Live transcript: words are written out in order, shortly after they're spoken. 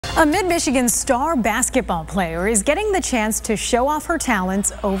A Mid-Michigan star basketball player is getting the chance to show off her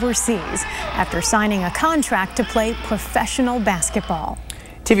talents overseas after signing a contract to play professional basketball.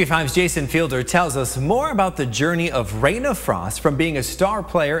 TV5's Jason Fielder tells us more about the journey of Reyna from being a star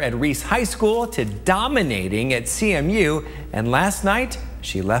player at Reese High School to dominating at CMU, and last night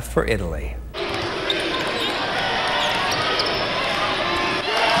she left for Italy.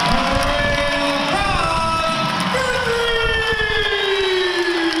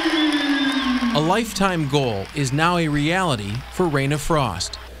 A lifetime goal is now a reality for Reyna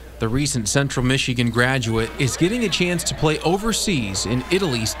Frost. The recent Central Michigan graduate is getting a chance to play overseas in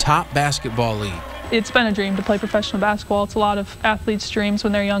Italy's top basketball league. It's been a dream to play professional basketball. It's a lot of athletes' dreams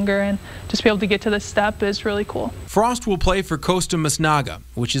when they're younger, and just be able to get to this step is really cool. Frost will play for Costa Masnaga,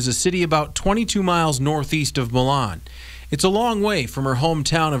 which is a city about 22 miles northeast of Milan. It's a long way from her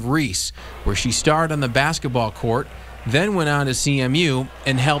hometown of Reese, where she started on the basketball court, then went on to CMU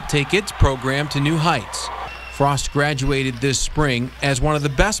and helped take its program to new heights. Frost graduated this spring as one of the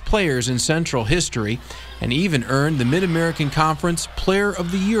best players in Central history and even earned the Mid-American Conference Player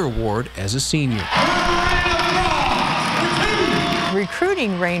of the Year award as a senior.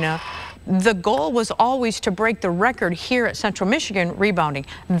 Recruiting Reyna, the goal was always to break the record here at Central Michigan rebounding.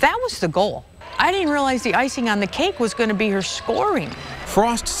 That was the goal. I didn't realize the icing on the cake was going to be her scoring.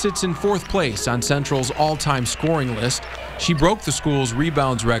 Frost sits in 4th place on Central's all-time scoring list. She broke the school's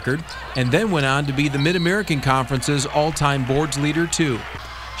rebounds record and then went on to be the Mid-American Conference's all-time boards leader, too.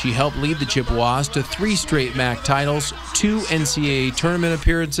 She helped lead the Chippewas to 3 straight MAC titles, 2 NCAA tournament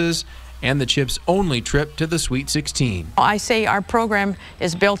appearances, and the Chips' only trip to the Sweet 16. I say our program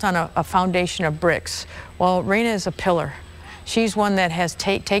is built on a foundation of bricks. Well, Reyna is a pillar. She's one that has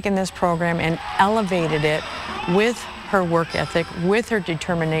taken this program and elevated it with her work ethic, with her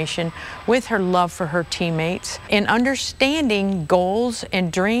determination, with her love for her teammates, in understanding goals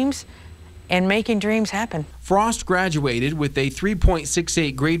and dreams and making dreams happen. Frost graduated with a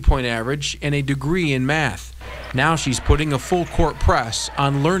 3.68 grade point average and a degree in math. Now she's putting a full court press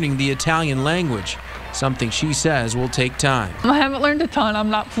on learning the Italian language, something she says will take time. I haven't learned a ton. I'm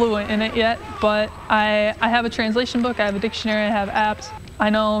not fluent in it yet, but I have a translation book, I have a dictionary, I have apps. I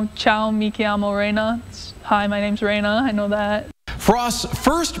know ciao, mi chiamo Reyna. Hi, my name's Reyna. I know that. Frost's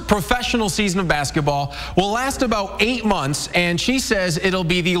first professional season of basketball will last about 8 months, and she says it'll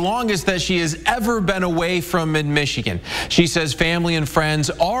be the longest that she has ever been away from Mid-Michigan. She says family and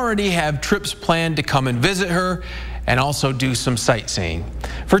friends already have trips planned to come and visit her and also do some sightseeing.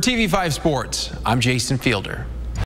 For TV5 Sports, I'm Jason Fielder.